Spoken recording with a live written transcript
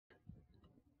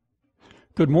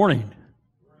Good morning.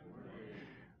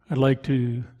 I'd like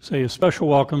to say a special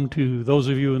welcome to those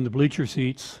of you in the bleacher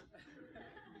seats.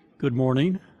 Good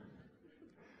morning.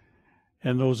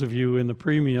 And those of you in the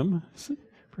premium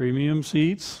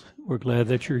seats, we're glad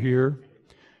that you're here.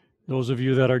 Those of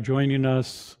you that are joining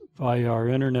us via our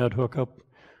internet hookup,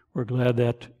 we're glad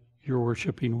that you're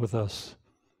worshiping with us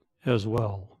as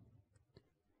well.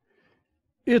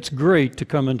 It's great to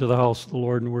come into the house of the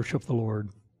Lord and worship the Lord.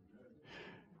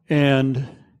 And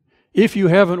if you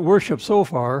haven't worshiped so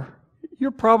far,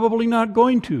 you're probably not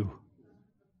going to.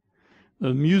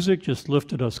 The music just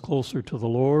lifted us closer to the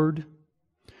Lord.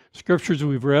 Scriptures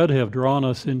we've read have drawn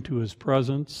us into His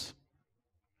presence.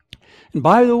 And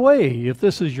by the way, if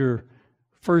this is your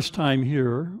first time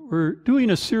here, we're doing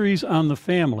a series on the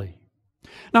family.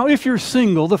 Now, if you're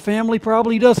single, the family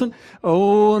probably doesn't,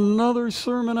 another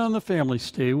sermon on the family.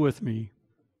 Stay with me.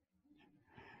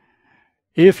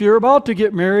 If you're about to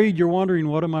get married, you're wondering,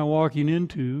 what am I walking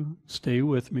into? Stay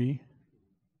with me.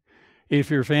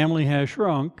 If your family has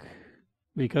shrunk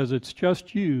because it's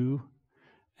just you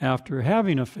after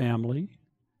having a family,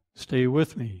 stay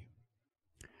with me.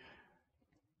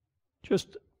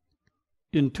 Just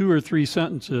in 2 or 3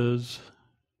 sentences,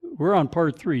 we're on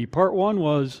part 3. Part 1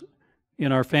 was,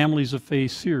 in our Families of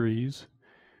Faith series,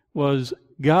 was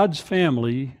God's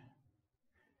family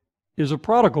is a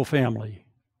prodigal family.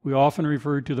 We often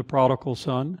refer to the prodigal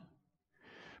son.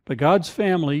 But God's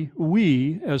family,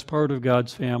 we, as part of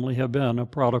God's family, have been a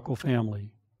prodigal family.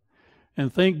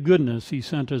 And thank goodness He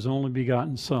sent His only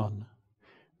begotten Son,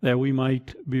 that we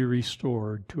might be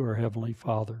restored to our Heavenly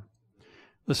Father.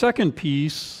 The second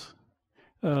piece,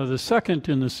 the second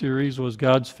in the series, was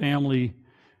God's family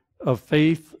of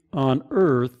faith on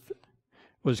earth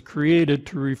was created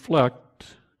to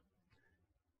reflect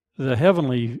the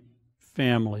heavenly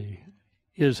family,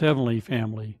 His heavenly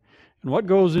family. And what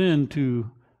goes into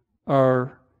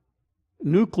our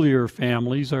nuclear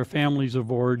families, our families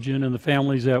of origin, and the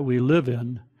families that we live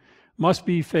in, must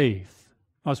be faith,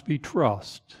 must be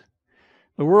trust.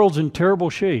 The world's in terrible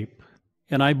shape,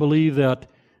 and I believe that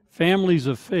families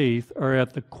of faith are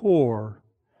at the core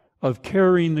of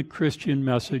carrying the Christian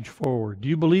message forward. Do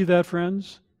you believe that,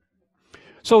 friends?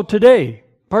 So today,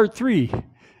 part 3,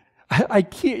 I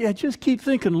just keep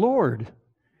thinking, Lord,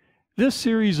 this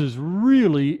series is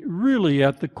really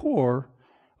at the core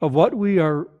of what we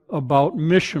are about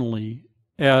missionally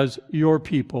as your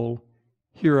people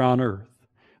here on earth.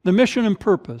 The mission and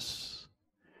purpose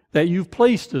that you've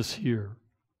placed us here.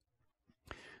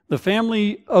 The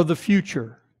family of the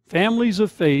future, families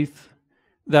of faith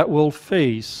that will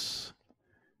face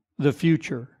the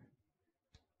future.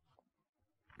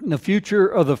 The future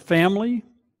of the family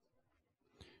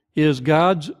is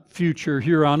God's future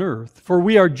here on earth. For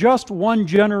we are just one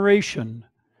generation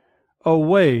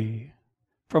away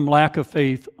from lack of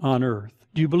faith on earth.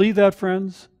 Do you believe that,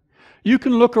 friends? You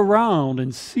can look around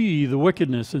and see the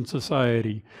wickedness in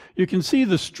society. You can see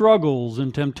the struggles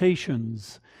and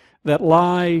temptations that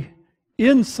lie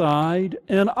inside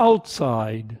and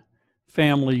outside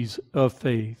families of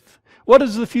faith. What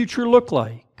does the future look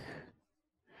like?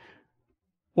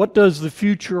 What does the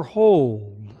future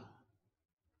hold?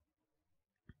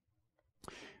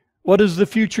 What is the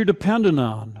future dependent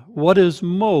on? What is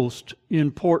most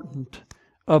important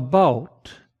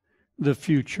about the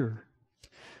future?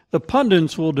 The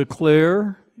pundits will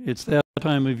declare, it's that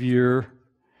time of year,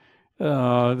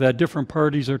 that different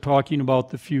parties are talking about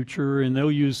the future, and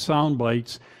they'll use sound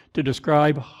bites to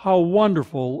describe how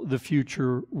wonderful the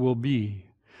future will be.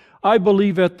 I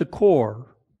believe at the core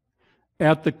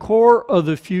of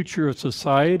the future of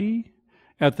society,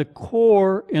 at the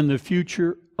core in the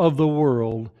future of the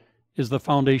world, is the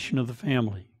foundation of the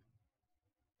family.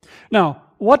 Now,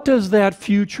 what does that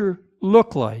future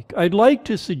look like? I'd like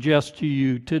to suggest to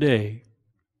you today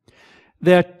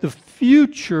that the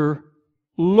future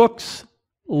looks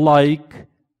like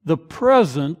the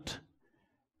present,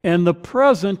 and the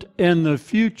present and the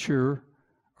future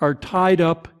are tied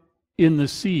up in the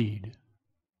seed.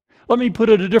 Let me put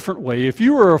it a different way. If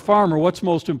you were a farmer, what's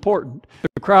most important?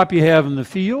 The crop you have in the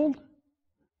field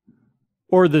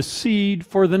or the seed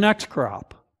for the next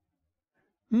crop?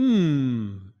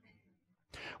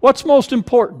 What's most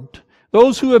important?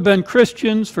 Those who have been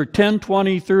Christians for 10,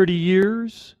 20, 30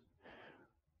 years,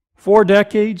 4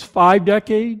 decades, 5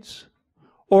 decades,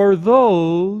 or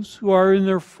those who are in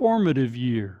their formative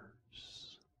years?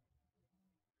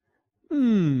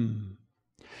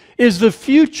 Is the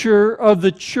future of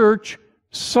the church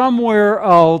somewhere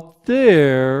out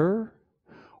there,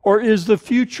 or is the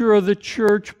future of the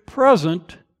church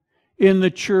present in the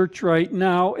church right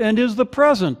now, and is the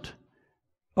present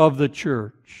of the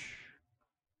church?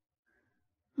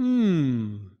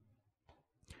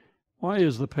 Why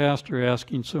is the pastor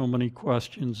asking so many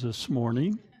questions this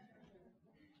morning?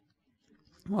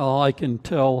 Well, I can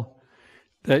tell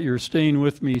that you're staying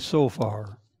with me so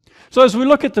far. So as we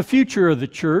look at the future of the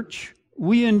church,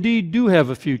 we indeed do have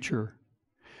a future.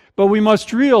 But we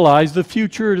must realize the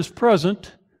future is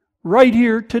present right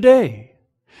here today.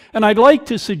 And I'd like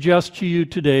to suggest to you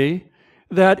today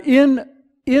that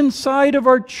inside of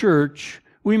our church,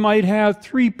 we might have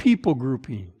three people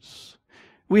groupings.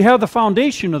 We have the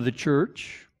foundation of the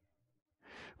church,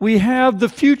 we have the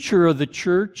future of the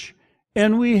church,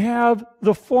 and we have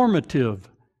the formative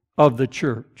of the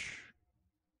church.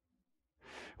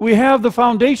 We have the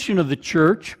foundation of the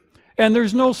church, and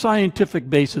there's no scientific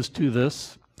basis to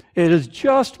this. It is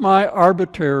just my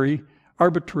arbitrary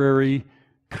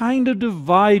kind of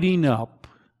dividing up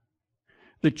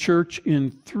the church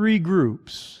in three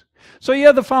groups. So you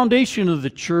have the foundation of the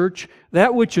church,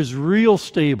 that which is real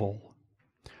stable.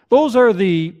 Those are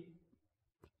the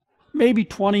maybe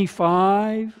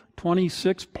 25,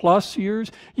 26 plus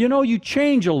years. You know, you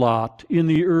change a lot in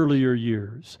the earlier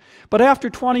years. But after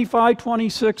 25,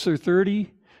 26, or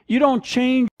 30, you don't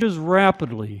change as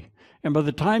rapidly. And by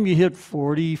the time you hit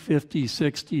 40, 50,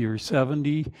 60, or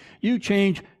 70, you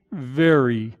change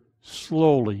very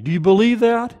slowly. Do you believe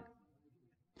that?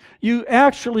 You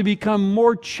actually become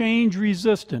more change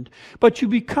resistant, but you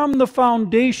become the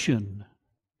foundation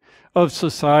of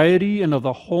society and of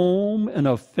the home and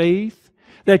of faith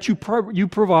that you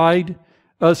provide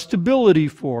stability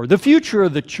for. The future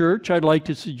of the church, I'd like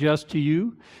to suggest to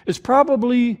you, is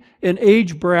probably an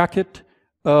age bracket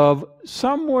of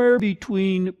somewhere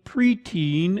between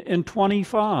preteen and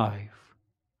 25.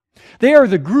 They are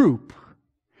the group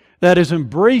that is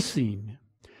embracing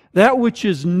that which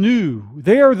is new.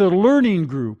 They are the learning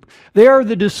group. They are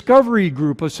the discovery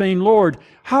group of saying, Lord,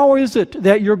 how is it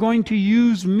that you're going to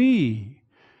use me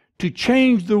to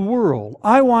change the world?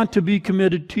 I want to be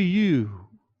committed to you.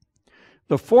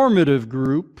 The formative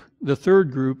group, the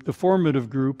third group, the formative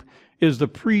group, is the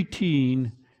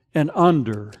preteen and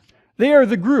under. They are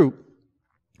the group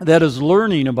that is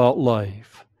learning about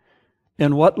life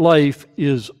and what life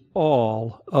is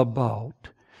all about.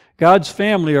 God's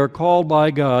family are called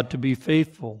by God to be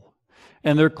faithful,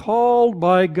 and they're called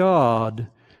by God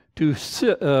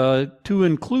to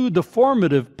include the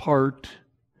formative part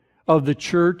of the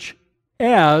church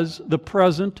as the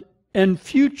present and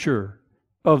future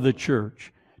of the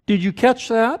church. Did you catch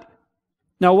that?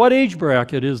 Now, what age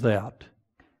bracket is that?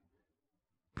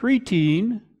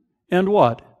 Preteen and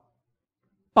what?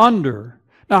 Under.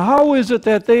 Now, how is it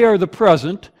that they are the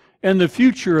present and the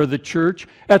future of the church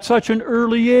at such an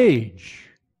early age?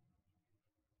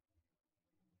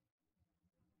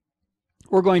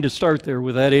 We're going to start there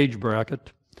with that age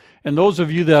bracket. And those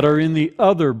of you that are in the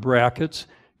other brackets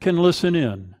can listen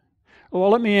in. Well,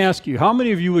 let me ask you, how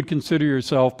many of you would consider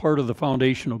yourself part of the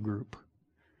foundational group?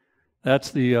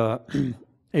 That's the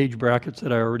age brackets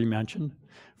that I already mentioned.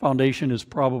 Foundation is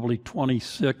probably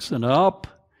 26 and up,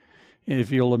 if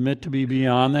you'll admit to be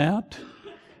beyond that.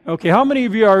 Okay, how many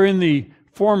of you are in the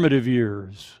formative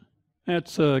years?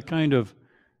 That's kind of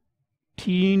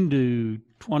teen to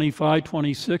 25,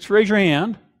 26. Raise your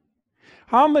hand.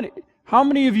 How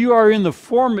many of you are in the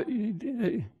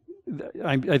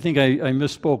I think I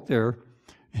misspoke there.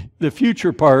 The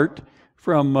future part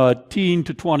from teen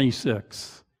to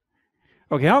 26.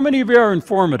 Okay, how many of you are in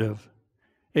formative?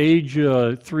 Age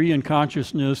 3 in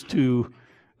consciousness to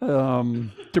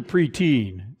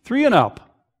preteen. 3 and up.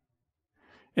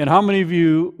 And how many of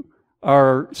you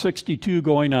are 62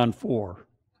 going on 4?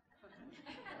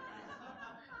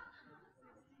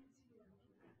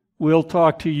 We'll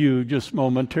talk to you just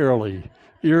momentarily.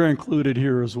 You're included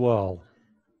here as well.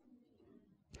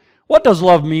 What does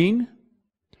love mean?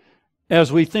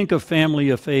 As we think of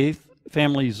families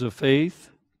of faith,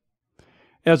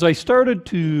 as I started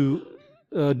to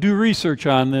do research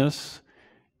on this,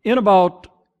 in about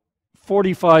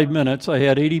 45 minutes, I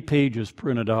had 80 pages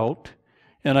printed out.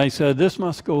 And I said, this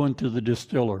must go into the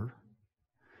distiller.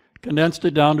 Condensed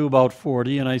it down to about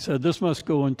 40, and I said, this must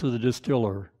go into the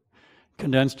distiller.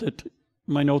 Condensed it.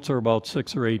 My notes are about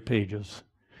 6 or 8 pages.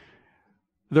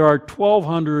 There are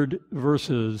 1,200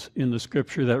 verses in the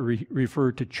Scripture that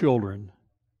refer to children.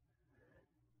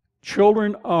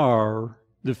 Children are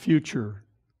the future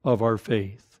of our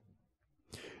faith.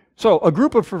 So, a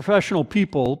group of professional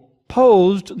people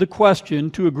posed the question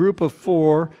to a group of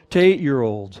 4 to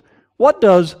 8-year-olds. What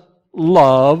does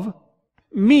love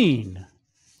mean?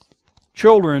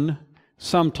 Children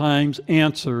sometimes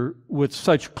answer with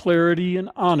such clarity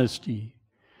and honesty.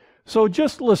 So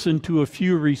just listen to a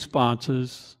few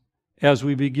responses as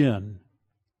we begin.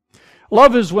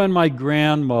 Love is when my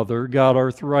grandmother got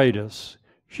arthritis.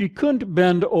 She couldn't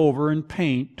bend over and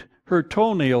paint her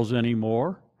toenails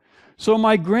anymore, so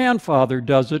my grandfather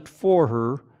does it for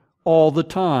her all the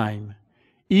time,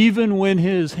 even when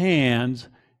his hands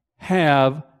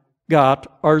have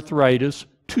got arthritis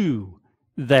too.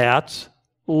 That's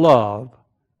love.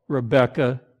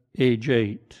 Rebecca, age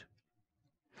 8.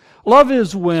 Love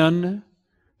is when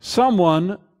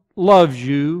someone loves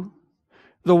you.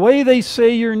 The way they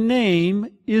say your name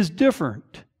is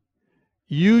different.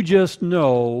 You just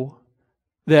know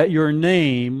that your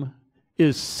name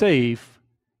is safe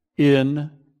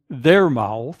in their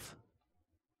mouth.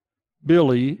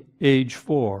 Billy, age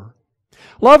 4.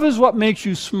 Love is what makes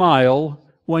you smile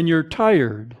when you're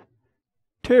tired.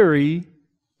 Terry,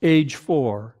 age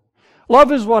 4.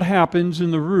 Love is what happens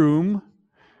in the room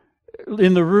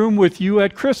with you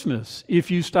at Christmas if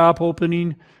you stop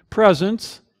opening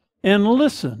presents and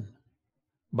listen.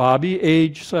 Bobby,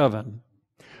 age 7.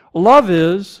 Love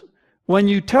is when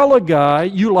you tell a guy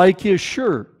you like his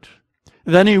shirt,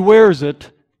 then he wears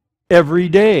it every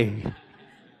day.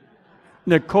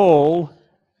 Nicole,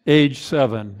 age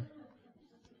 7.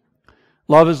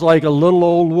 Love is like a little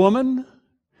old woman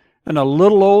and a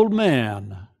little old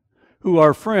man who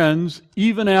are friends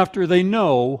even after they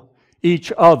know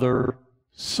each other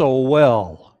so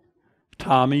well.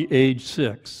 Tommy, age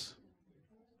 6.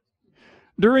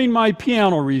 During my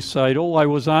piano recital, I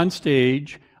was on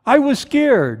stage. I was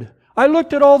scared. I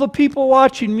looked at all the people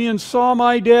watching me and saw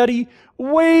my daddy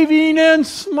waving and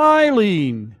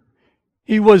smiling.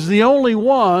 He was the only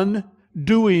one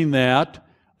doing that.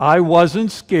 I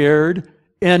wasn't scared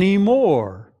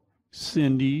anymore.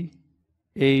 Cindy,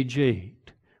 age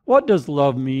 8. What does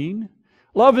love mean?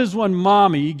 Love is when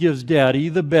mommy gives daddy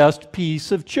the best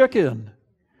piece of chicken.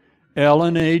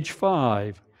 Ellen, age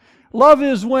 5. Love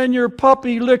is when your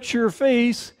puppy licks your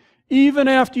face even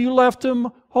after you left him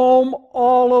home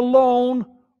all alone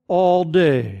all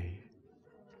day.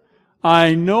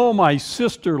 I know my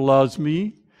sister loves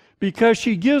me because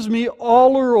she gives me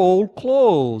all her old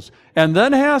clothes and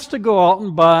then has to go out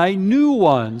and buy new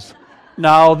ones.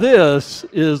 Now this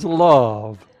is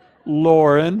love.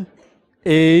 Lauren,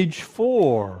 age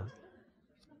 4.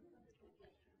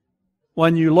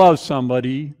 When you love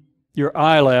somebody, your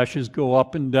eyelashes go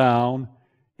up and down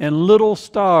and little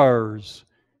stars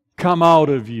come out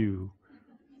of you.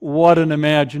 What an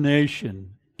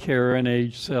imagination. Karen,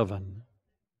 age 7.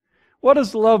 What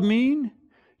does love mean?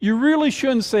 You really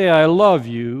shouldn't say I love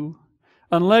you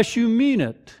unless you mean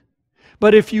it.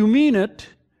 But if you mean it,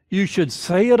 you should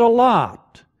say it a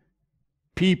lot.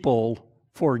 People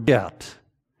forget.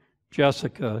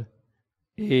 Jessica,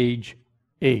 age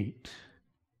 8.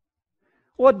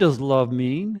 What does love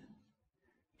mean?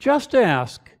 Just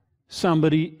ask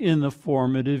somebody in the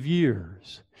formative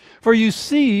years. For you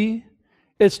see,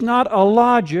 it's not a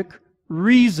logic,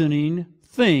 reasoning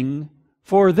thing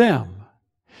for them.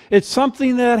 It's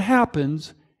something that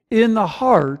happens in the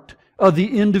heart of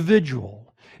the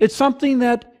individual. It's something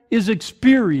that is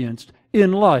experienced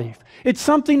in life. It's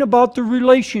something about the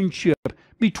relationship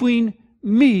between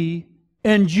me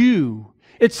and you.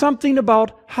 It's something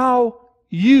about how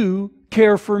you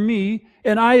care for me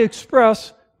and I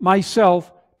express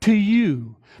myself to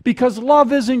you. Because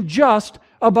love isn't just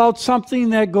about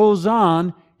something that goes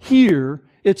on here.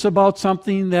 It's about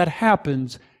something that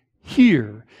happens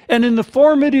here. And in the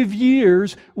formative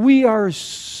years, we are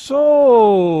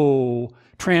so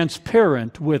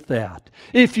transparent with that.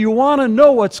 If you want to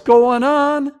know what's going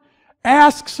on,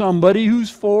 ask somebody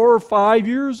who's 4 or 5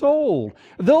 years old.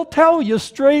 They'll tell you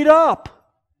straight up.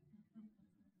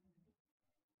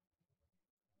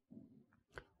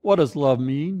 What does love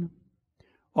mean?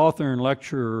 Author and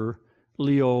lecturer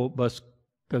Leo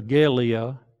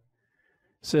Buscaglia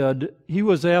said he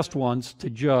was asked once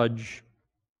to judge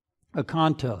a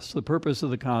contest. The purpose of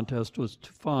the contest was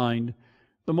to find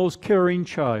the most caring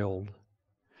child.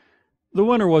 The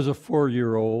winner was a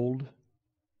 4-year-old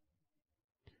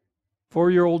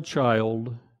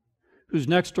child whose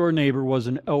next-door neighbor was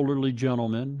an elderly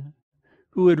gentleman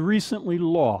who had recently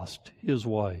lost his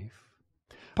wife.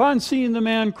 Upon seeing the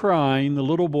man crying, the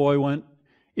little boy went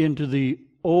into the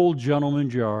old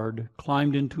gentleman's yard,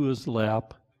 climbed into his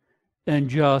lap, and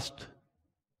just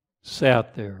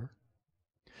sat there.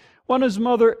 When his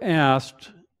mother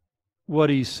asked what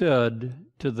he said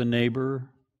to the neighbor,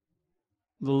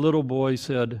 the little boy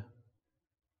said,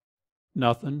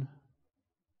 "Nothing.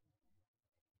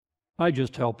 I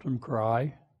just helped him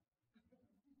cry."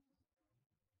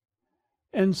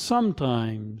 And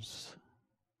sometimes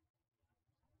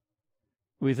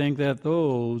we think that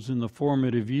those in the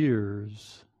formative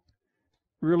years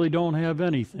really don't have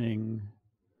anything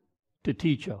to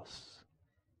teach us.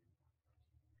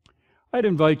 I'd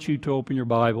invite you to open your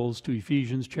Bibles to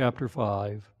Ephesians chapter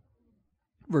 5,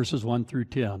 verses 1 through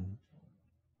 10.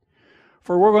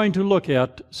 For we're going to look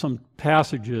at some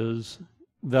passages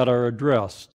that are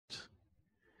addressed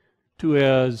to,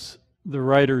 as the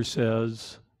writer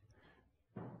says,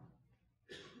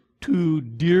 to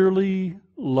dearly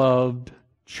loved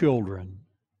children.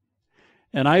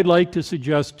 And I'd like to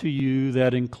suggest to you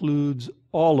that includes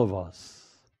all of us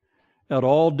at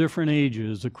all different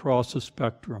ages across the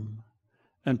spectrum,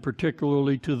 and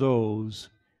particularly to those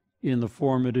in the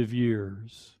formative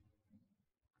years.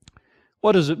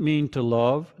 What does it mean to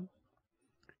love?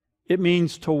 It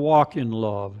means to walk in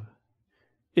love.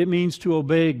 It means to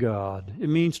obey God. It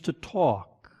means to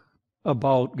talk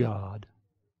about God.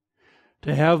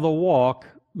 To have the walk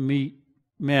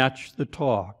match the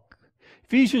talk.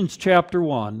 Ephesians chapter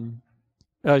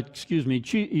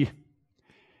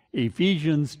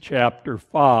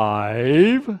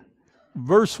 5,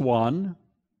 verse 1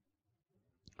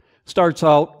 starts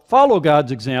out, follow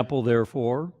God's example,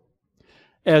 therefore,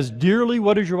 as dearly,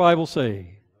 what does your Bible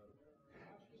say?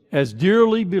 As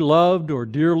dearly beloved or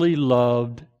dearly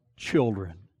loved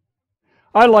children.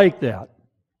 I like that.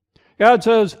 God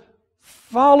says,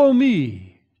 follow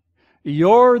me.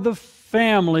 You're the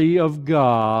family of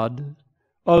God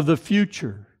of the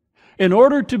future. In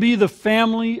order to be the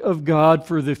family of God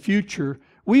for the future,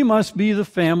 we must be the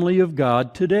family of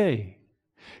God today.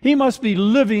 He must be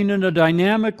living in a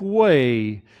dynamic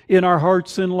way in our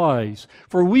hearts and lives,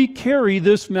 for we carry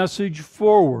this message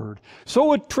forward.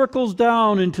 So it trickles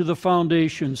down into the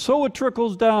foundation. So it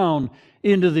trickles down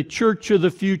into the church of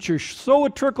the future. So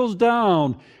it trickles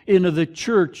down into the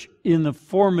church in the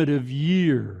formative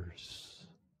years.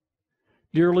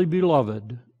 Dearly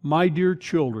beloved, my dear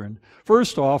children,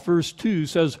 first off, verse 2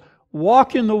 says,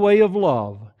 walk in the way of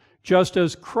love, just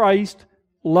as Christ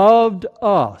loved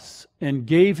us and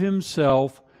gave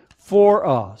himself for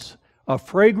us, a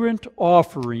fragrant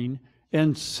offering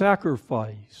and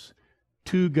sacrifice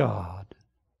to God.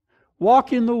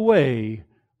 Walk in the way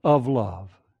of love.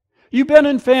 You've been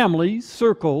in families,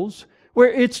 circles,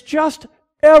 where it's just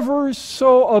ever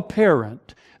so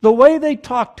apparent the way they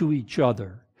talk to each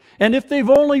other. And if they've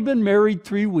only been married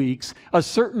 3 weeks, a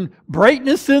certain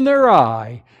brightness in their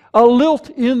eye, a lilt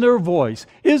in their voice.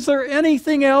 Is there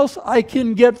anything else I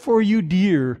can get for you,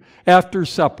 dear, after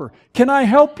supper? Can I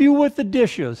help you with the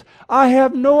dishes? I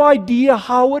have no idea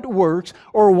how it works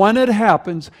or when it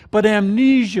happens, but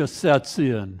amnesia sets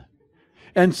in.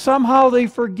 And somehow they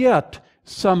forget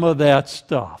some of that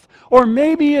stuff. Or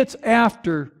maybe it's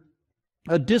after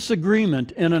a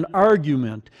disagreement and an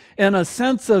argument and a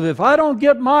sense of, if I don't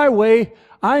get my way,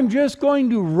 I'm just going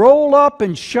to roll up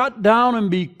and shut down and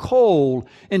be cold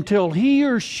until he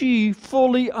or she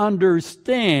fully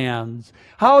understands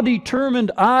how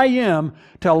determined I am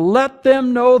to let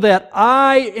them know that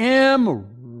I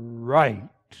am right.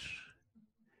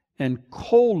 And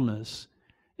coldness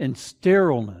and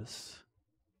sterileness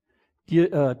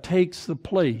takes the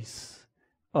place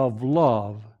of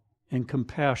love and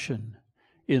compassion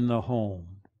in the home.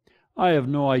 I have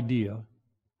no idea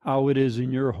how it is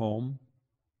in your home.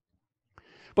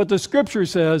 But the Scripture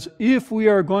says, if we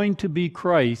are going to be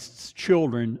Christ's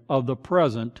children of the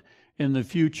present and the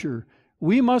future,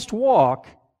 we must walk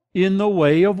in the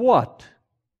way of what?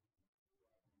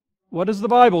 What does the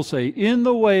Bible say? In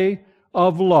the way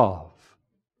of love.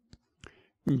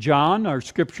 John, our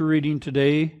Scripture reading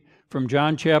today from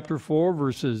John chapter 4,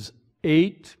 verses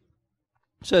 8,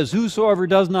 says, whosoever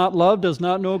does not love does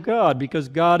not know God, because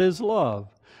God is love.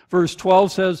 Verse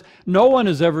 12 says, no one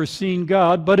has ever seen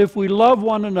God, but if we love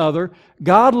one another,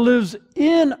 God lives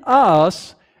in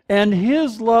us, and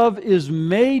his love is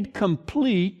made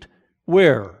complete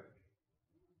where?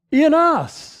 In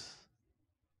us.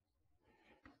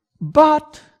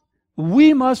 But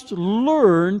we must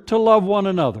learn to love one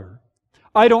another.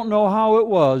 I don't know how it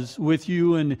was with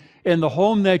you in the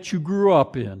home that you grew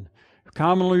up in,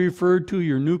 commonly referred to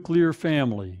your nuclear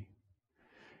family.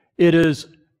 It is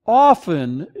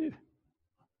often,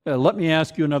 let me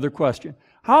ask you another question.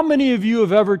 How many of you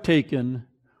have ever taken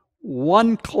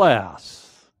one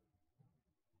class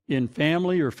in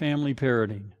family or family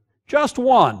parenting? Just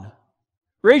one.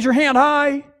 Raise your hand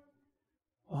high.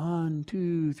 1,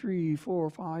 2, 3, 4,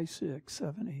 5, 6,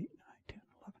 7, 8, 9, 10,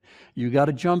 11. You got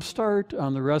a jump start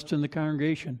on the rest in the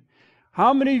congregation.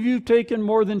 How many of you have taken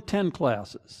more than 10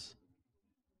 classes?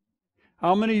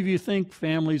 How many of you think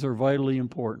families are vitally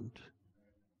important?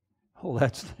 Oh,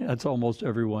 that's almost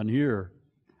everyone here.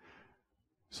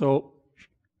 So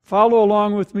follow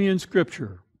along with me in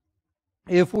Scripture.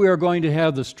 if we are going to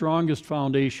have the strongest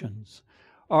foundations,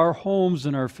 our homes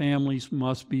and our families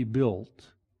must be built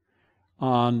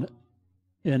on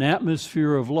an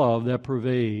atmosphere of love that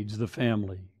pervades the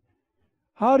family.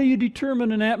 How do you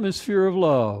determine an atmosphere of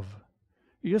love?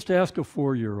 You just ask a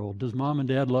 4-year-old, does mom and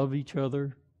dad love each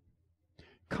other?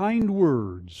 Kind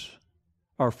words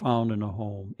are found in a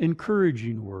home,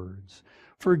 encouraging words,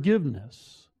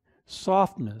 forgiveness,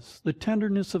 softness, the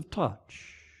tenderness of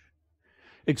touch,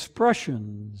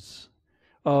 expressions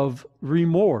of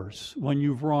remorse when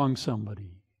you've wronged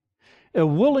somebody, a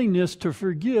willingness to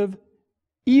forgive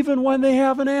even when they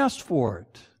haven't asked for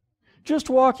it. Just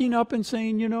walking up and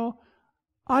saying, you know,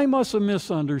 I must have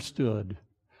misunderstood.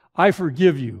 I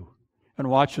forgive you. And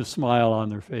watch a smile on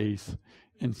their face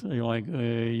and say like,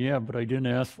 yeah, but I didn't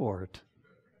ask for it.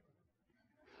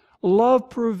 Love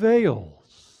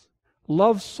prevails.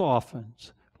 Love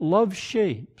softens. Love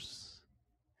shapes.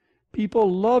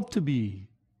 People love to be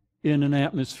in an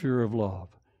atmosphere of love,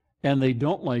 and they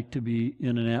don't like to be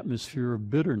in an atmosphere of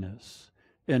bitterness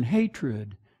and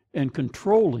hatred and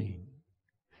controlling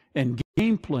and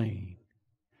game playing.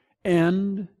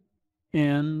 End.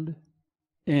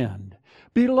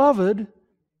 Beloved,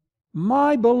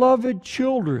 my beloved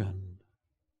children,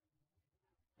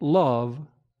 love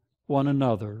one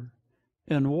another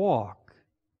and walk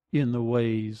in the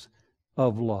ways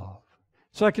of love.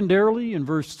 Secondarily, in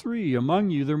verse 3, among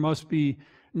you there must be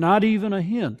not even a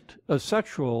hint of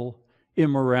sexual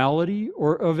immorality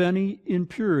or of any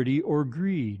impurity or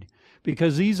greed,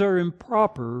 because these are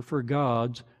improper for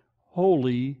God's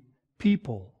holy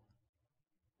people.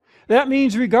 That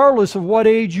means regardless of what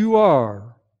age you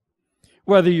are,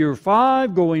 whether you're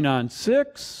 5 going on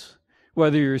 6,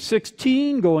 whether you're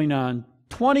 16 going on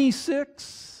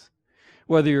 26,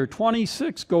 whether you're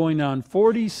 26 going on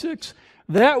 46,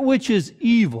 that which is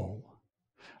evil,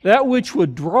 that which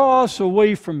would draw us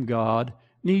away from God,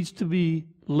 needs to be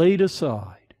laid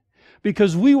aside,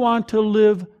 because we want to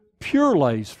live pure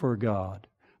lives for God.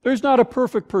 There's not a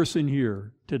perfect person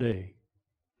here today.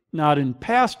 Not in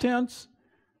past tense,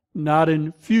 not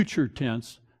in future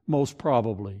tense, most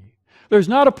probably. There's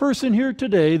not a person here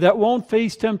today that won't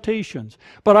face temptations.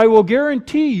 But I will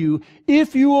guarantee you,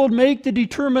 if you will make the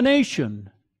determination,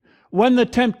 when the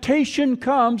temptation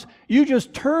comes, you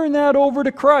just turn that over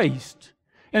to Christ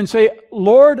and say,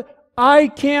 Lord, I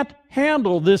can't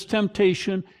handle this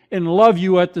temptation and love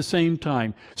you at the same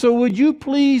time. So would you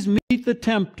please meet the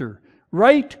tempter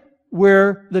right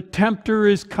where the tempter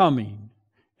is coming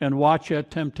and watch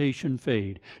that temptation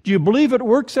fade? Do you believe it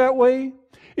works that way?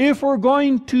 If we're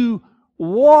going to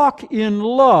walk in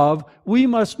love, we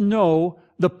must know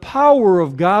the power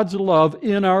of God's love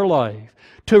in our life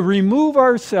to remove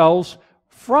ourselves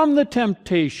from the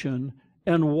temptation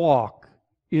and walk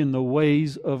in the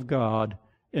ways of God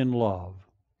in love.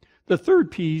 The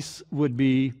third piece would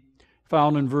be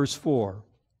found in verse 4.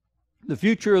 The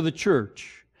future of the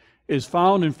church is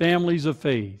found in families of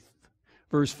faith.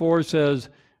 Verse 4 says,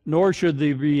 nor should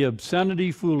there be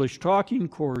obscenity, foolish talking,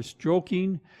 coarse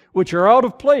joking, which are out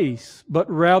of place, but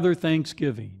rather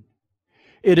thanksgiving.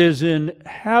 It is in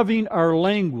having our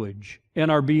language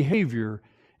and our behavior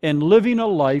and living a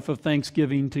life of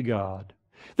thanksgiving to God.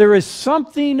 There is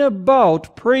something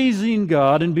about praising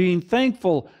God and being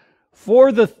thankful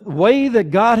for the way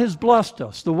that God has blessed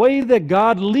us, the way that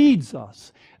God leads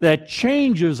us, that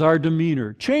changes our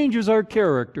demeanor, changes our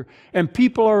character, and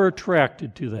people are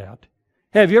attracted to that.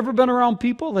 Have you ever been around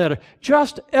people that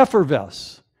just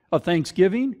effervesce of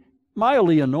thanksgiving?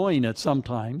 Mildly annoying at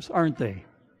sometimes, aren't they?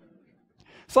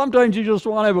 Sometimes you just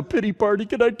want to have a pity party.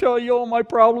 Can I tell you all my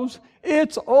problems?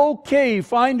 It's okay.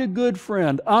 Find a good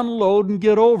friend, unload, and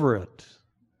get over it.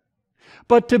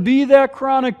 But to be that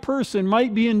chronic person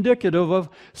might be indicative of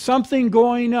something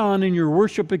going on in your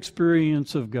worship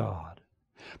experience of God.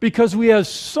 Because we have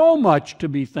so much to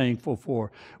be thankful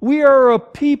for. We are a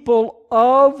people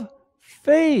of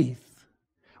faith.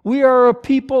 We are a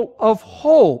people of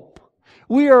hope.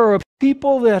 We are a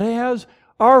people that has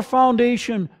our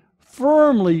foundation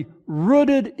firmly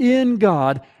rooted in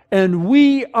God, and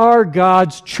we are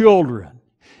God's children.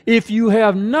 If you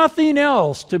have nothing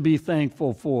else to be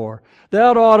thankful for,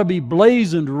 that ought to be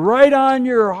blazoned right on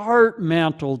your heart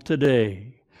mantle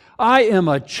today. I am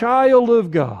a child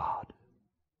of God.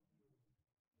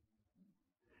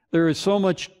 There is so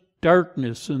much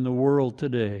darkness in the world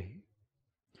today.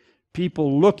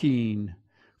 People looking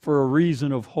for a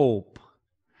reason of hope,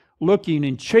 looking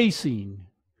and chasing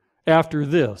after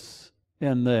this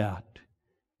and that.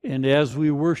 And as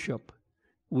we worship,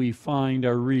 we find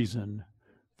our reason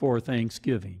for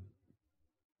thanksgiving.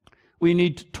 We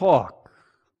need to talk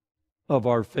of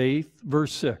our faith.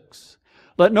 Verse 6.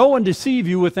 Let no one deceive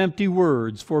you with empty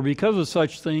words, for because of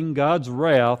such thing God's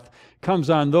wrath comes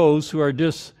on those who are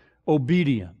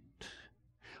disobedient.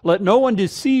 Let no one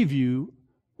deceive you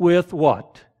with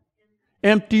what?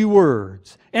 Empty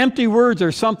words. Empty words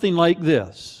are something like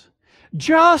this.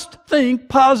 Just think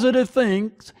positive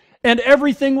things and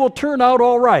everything will turn out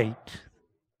all right.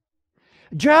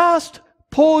 Just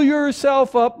pull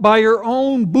yourself up by your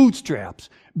own bootstraps.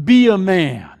 Be a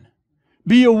man.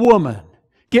 Be a woman.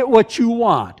 Get what you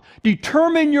want.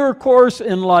 Determine your course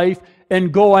in life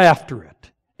and go after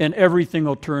it. And everything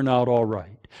will turn out all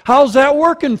right. How's that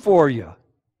working for you?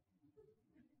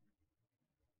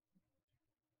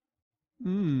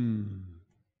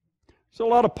 There's a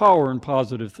lot of power in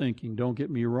positive thinking, don't get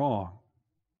me wrong.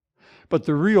 But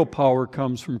the real power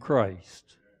comes from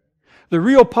Christ. The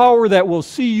real power that will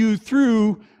see you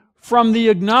through from the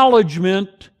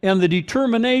acknowledgement and the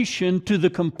determination to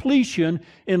the completion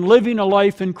in living a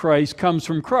life in Christ comes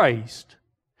from Christ.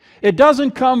 It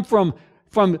doesn't come from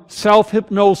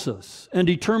self-hypnosis and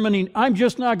determining, I'm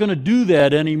just not going to do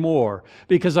that anymore.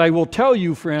 Because I will tell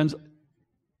you, friends,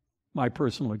 my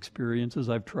personal experiences,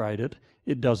 I've tried it,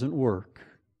 it doesn't work.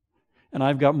 And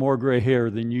I've got more gray hair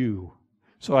than you.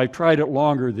 So I've tried it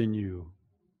longer than you.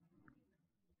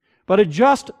 But it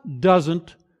just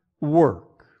doesn't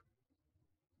work.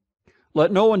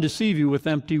 Let no one deceive you with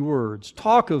empty words.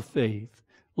 Talk of faith.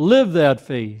 Live that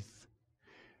faith.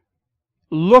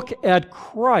 Look at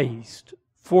Christ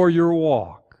for your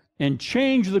walk and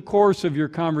change the course of your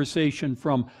conversation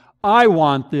from I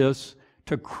want this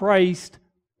to Christ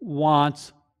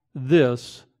wants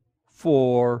this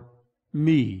for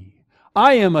me.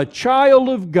 I am a child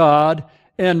of God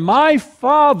and my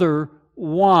Father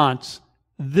wants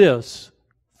this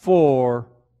for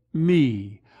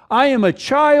me. I am a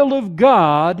child of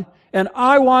God and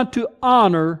I want to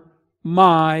honor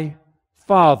my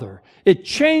Father. It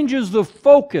changes the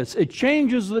focus. It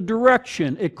changes the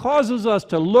direction. It causes us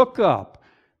to look up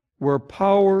where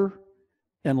power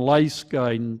and life's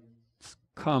guidance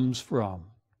comes from.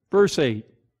 Verse 8.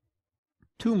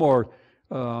 Two more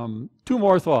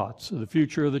thoughts of the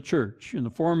future of the church in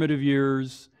the formative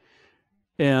years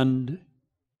and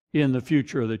in the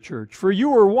future of the church. For you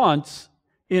were once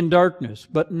in darkness,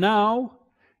 but now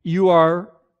you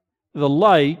are the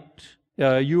light,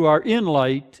 you are in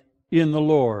light in the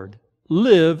Lord.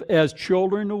 Live as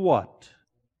children of what?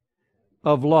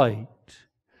 Of light.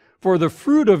 For the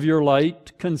fruit of your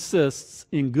light consists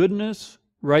in goodness,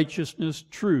 righteousness,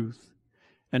 truth,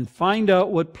 and find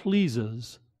out what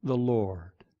pleases the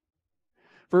Lord.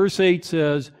 Verse 8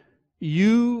 says,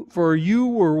 For you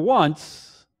were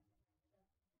once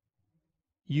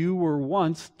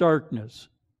darkness,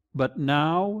 but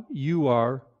now you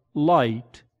are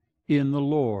light in the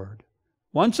Lord.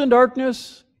 Once in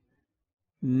darkness,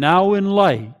 now in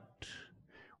light.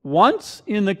 Once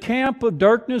in the camp of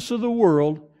darkness of the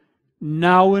world,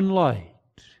 now in light.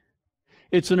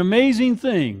 It's an amazing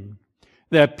thing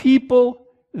that people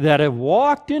that have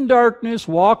walked in darkness,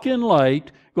 walk in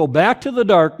light, go back to the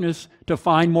darkness to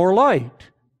find more light.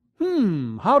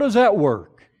 How does that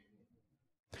work?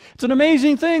 It's an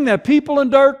amazing thing that people in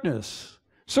darkness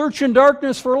search in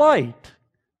darkness for light.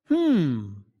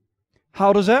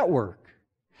 How does that work?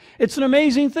 It's an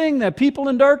amazing thing that people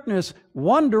in darkness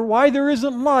wonder why there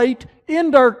isn't light in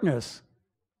darkness.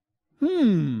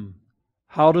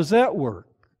 How does that work?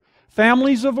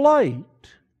 Families of light.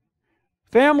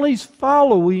 Families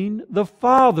following the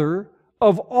Father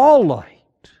of all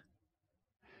light.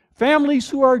 Families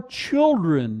who are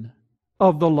children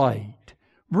of the light,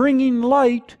 bringing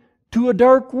light to a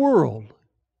dark world.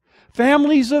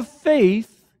 Families of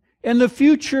faith and the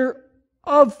future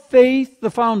of faith, the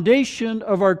foundation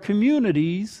of our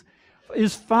communities,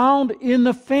 is found in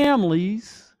the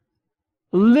families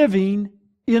living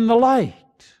in the light.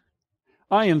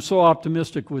 I am so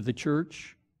optimistic with the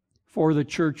church. For the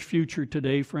church future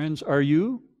today, friends. Are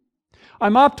you?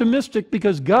 I'm optimistic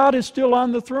because God is still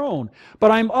on the throne.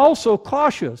 But I'm also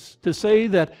cautious to say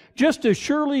that just as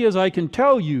surely as I can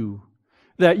tell you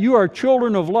that you are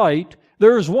children of light,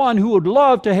 there is one who would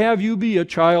love to have you be a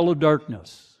child of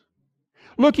darkness.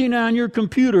 Looking on your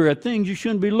computer at things you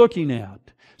shouldn't be looking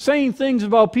at. Saying things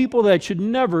about people that should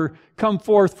never come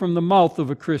forth from the mouth of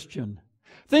a Christian.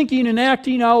 Thinking and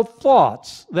acting out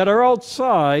thoughts that are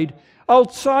outside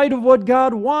of what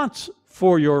God wants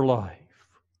for your life.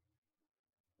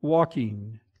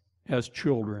 Walking as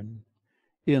children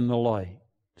in the light.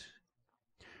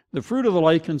 The fruit of the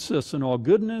light consists in all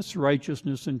goodness,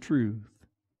 righteousness, and truth.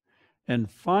 And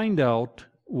find out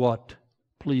what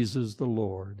pleases the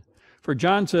Lord. For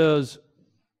John says,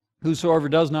 whosoever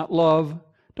does not love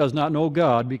does not know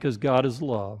God, because God is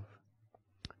love.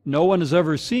 No one has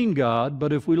ever seen God,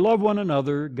 but if we love one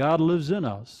another, God lives in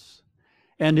us,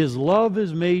 and his love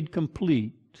is made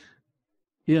complete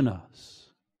in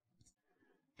us.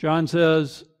 John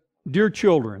says, "Dear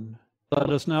children, let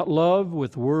us not love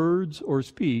with words or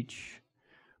speech,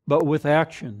 but with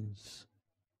actions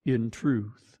in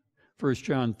truth." 1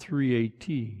 John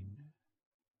 3:18.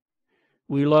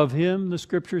 We love him, the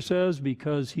scripture says,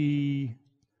 because he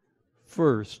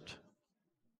first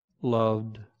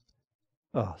loved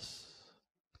us.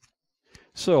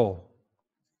 So,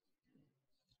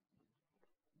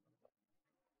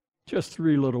 just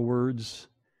three little words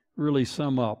really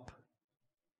sum up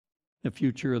the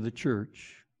future of the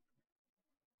church.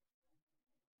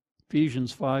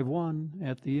 Ephesians 5:1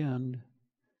 at the end.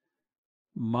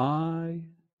 My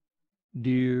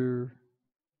dear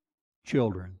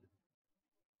children.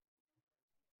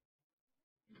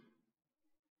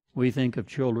 We think of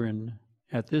children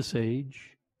at this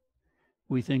age,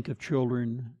 we think of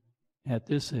children at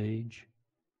this age,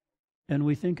 and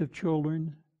we think of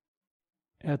children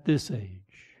at this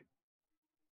age.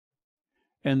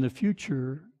 And the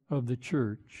future of the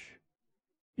church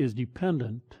is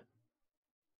dependent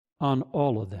on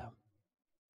all of them.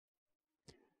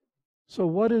 So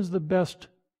what is the best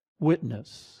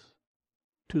witness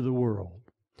to the world?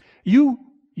 You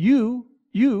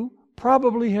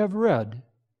probably have read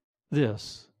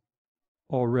this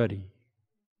already.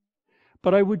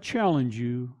 But I would challenge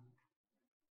you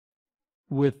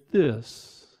with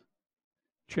this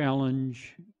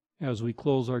challenge as we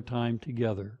close our time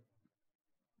together.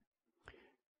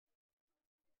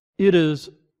 It is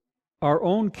our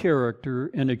own character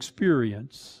and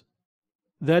experience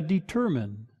that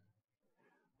determine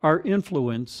our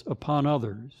influence upon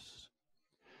others.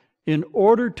 In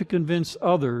order to convince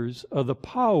others of the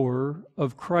power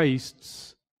of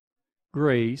Christ's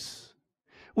grace,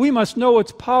 we must know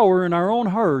its power in our own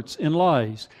hearts and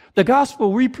lives. The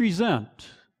gospel we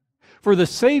present for the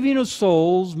saving of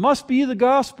souls must be the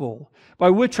gospel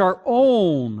by which our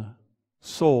own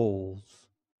souls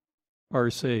are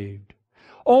saved.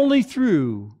 Only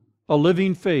through a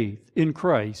living faith in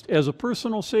Christ as a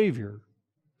personal Savior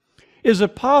is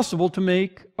it possible to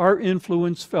make our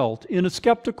influence felt in a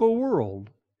skeptical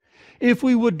world. If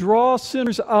we would draw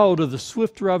sinners out of the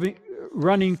swift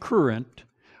running current,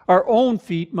 our own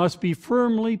feet must be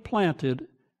firmly planted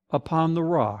upon the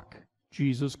rock,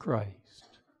 Jesus Christ.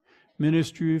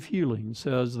 Ministry of Healing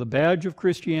says the badge of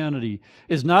Christianity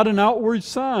is not an outward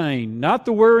sign, not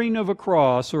the wearing of a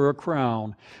cross or a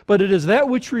crown, but it is that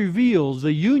which reveals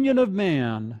the union of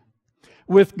man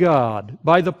with God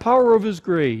by the power of his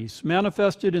grace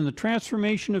manifested in the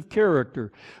transformation of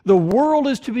character. The world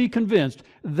is to be convinced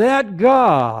that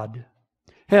God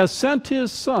has sent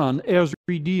his Son as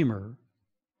Redeemer.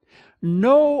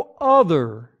 No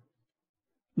other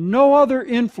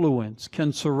influence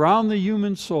can surround the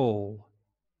human soul,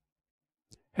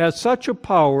 has such a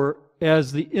power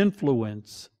as the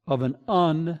influence of an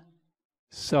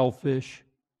unselfish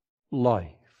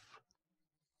life.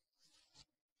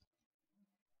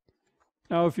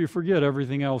 Now, if you forget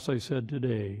everything else I said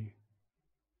today,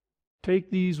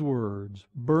 take these words,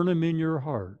 burn them in your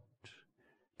heart,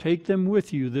 take them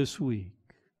with you this week,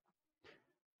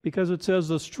 because it says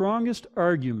the strongest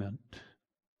argument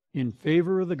in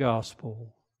favor of the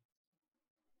gospel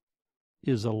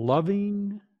is a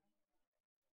loving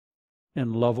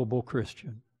and lovable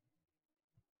Christian.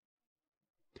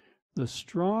 The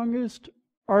strongest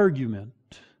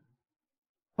argument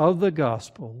of the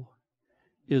gospel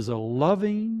is a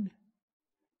loving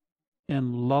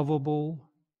and lovable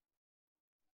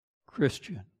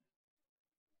Christian.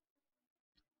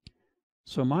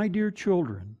 So, my dear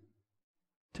children,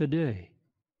 today,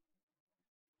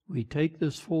 we take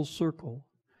this full circle.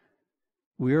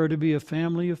 We are to be a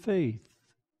family of faith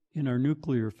in our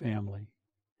nuclear family,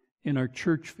 in our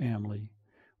church family.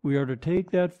 We are to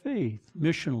take that faith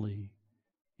missionally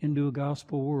into a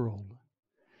gospel world.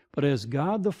 But as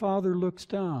God the Father looks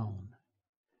down,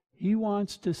 he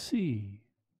wants to see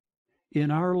in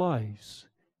our lives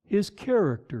his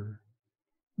character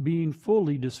being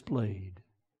fully displayed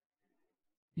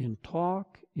in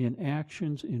talk, in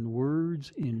actions, in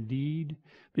words, in deed,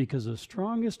 because the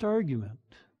strongest argument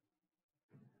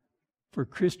for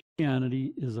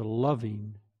Christianity is a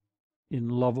loving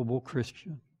and lovable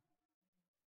Christian.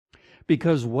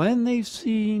 Because when they've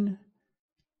seen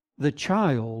the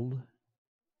child,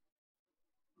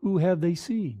 who have they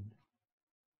seen?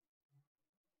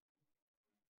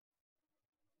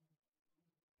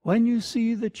 When you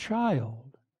see the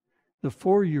child, the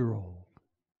 4-year-old,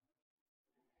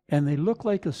 and they look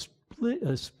like a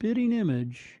spitting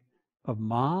image of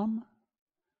mom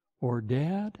or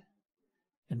dad,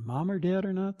 and mom or dad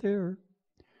are not there,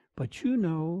 but you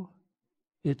know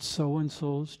it's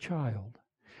so-and-so's child.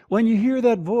 When you hear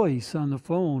that voice on the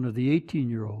phone of the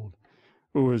 18-year-old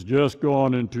who has just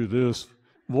gone into this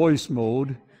voice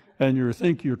mode and you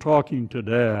think you're talking to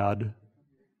dad,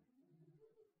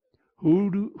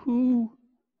 who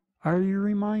are you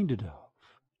reminded of?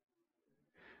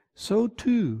 So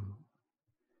too,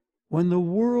 when the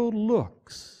world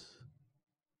looks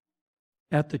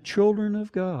at the children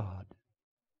of God,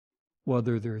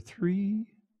 whether they're 3,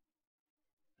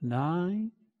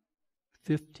 9,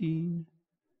 15,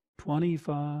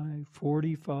 25,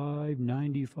 45,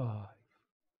 95,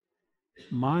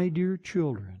 my dear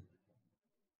children,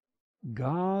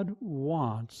 God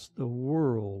wants the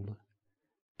world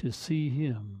to see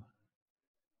Him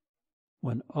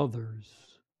when others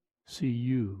see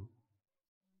you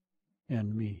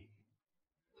and me.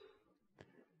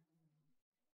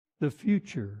 The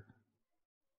future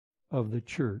of the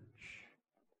church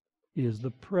is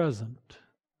the present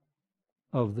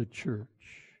of the church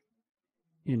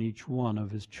in each one of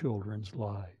His children's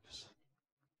lives.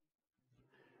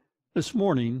 This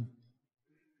morning,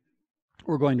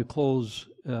 we're going to close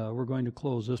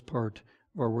this part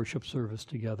of our worship service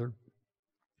together.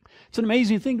 It's an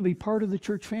amazing thing to be part of the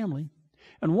church family.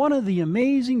 And one of the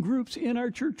amazing groups in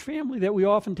our church family that we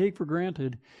often take for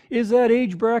granted is that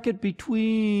age bracket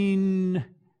between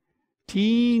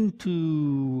teen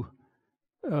to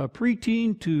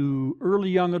preteen to early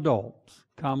young adults,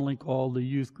 commonly called the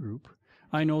youth group.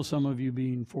 I know some of you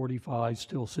being 45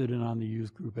 still sit in on the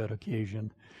youth group at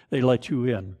occasion. They let you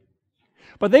in.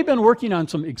 But they've been working on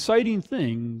some exciting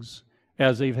things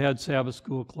as they've had Sabbath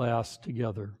school class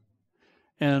together.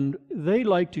 And they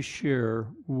like to share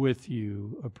with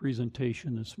you a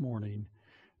presentation this morning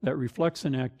that reflects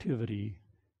an activity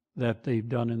that they've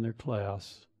done in their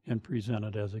class and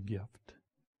presented as a gift.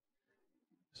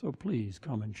 So please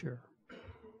come and share.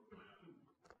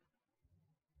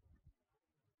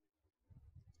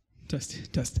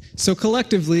 Test. So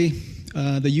collectively,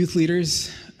 the youth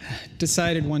leaders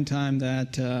decided one time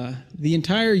that the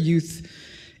entire youth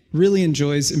really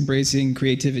enjoys embracing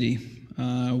creativity.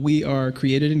 We are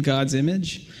created in God's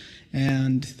image,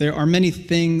 and there are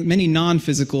many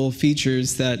non-physical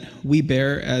features that we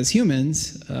bear as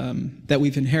humans that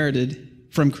we've inherited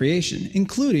from creation,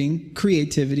 including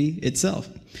creativity itself.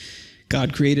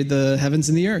 God created the heavens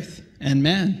and the earth, and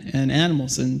man, and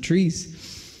animals, and trees.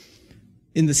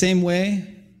 In the same way,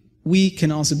 we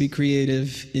can also be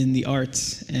creative in the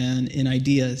arts and in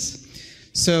ideas.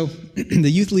 So the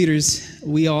youth leaders,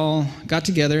 we all got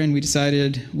together and we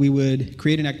decided we would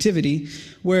create an activity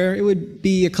where it would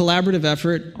be a collaborative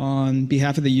effort on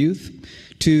behalf of the youth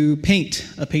to paint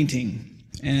a painting.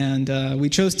 And we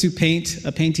chose to paint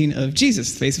a painting of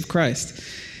Jesus, the face of Christ.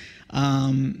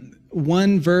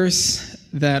 One verse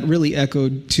that really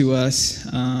echoed to us,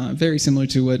 very similar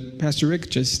to what Pastor Rick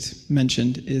just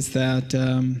mentioned, is that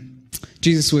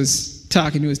Jesus was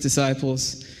talking to his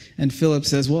disciples, and Philip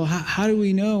says, well, how do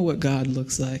we know what God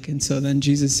looks like? And so then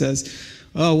Jesus says,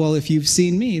 oh, well, if you've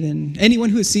seen me, then anyone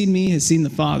who has seen me has seen the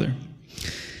Father.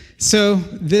 So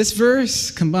this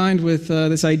verse, combined with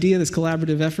this idea, this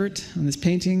collaborative effort on this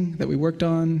painting that we worked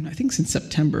on, I think since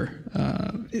September.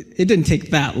 It didn't take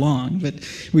that long, but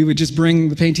we would just bring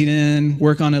the painting in,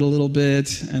 work on it a little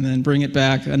bit, and then bring it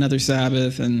back another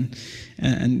Sabbath and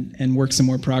work some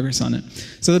more progress on it.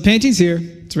 So the painting's here.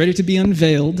 It's ready to be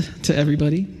unveiled to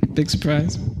everybody. Big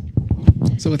surprise.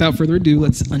 So without further ado,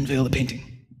 let's unveil the painting.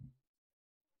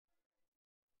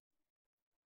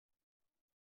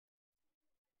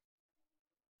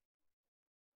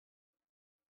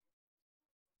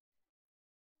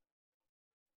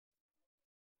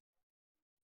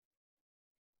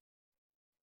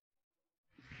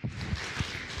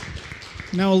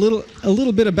 Now, a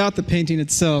little bit about the painting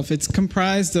itself. It's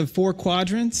comprised of 4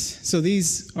 quadrants. So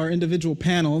these are individual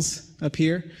panels up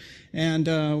here.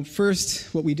 And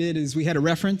first, what we did is we had a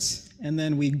reference, and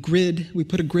then we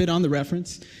put a grid on the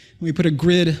reference. And we put a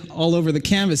grid all over the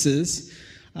canvases.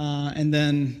 And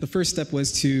then the first step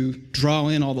was to draw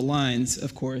in all the lines,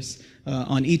 of course,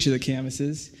 on each of the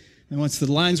canvases. And once the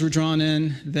lines were drawn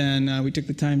in, then we took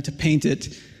the time to paint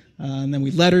it. And then we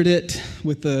lettered it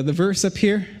with the verse up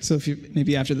here. So if you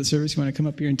maybe after the service you want to come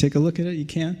up here and take a look at it, you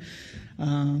can.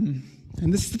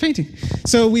 And this is the painting.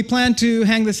 So we plan to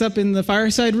hang this up in the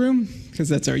fireside room, because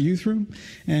that's our youth room.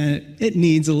 And it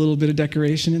needs a little bit of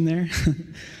decoration in there.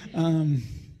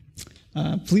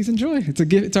 Please enjoy.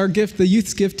 It's our gift, the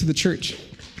youth's gift to the church.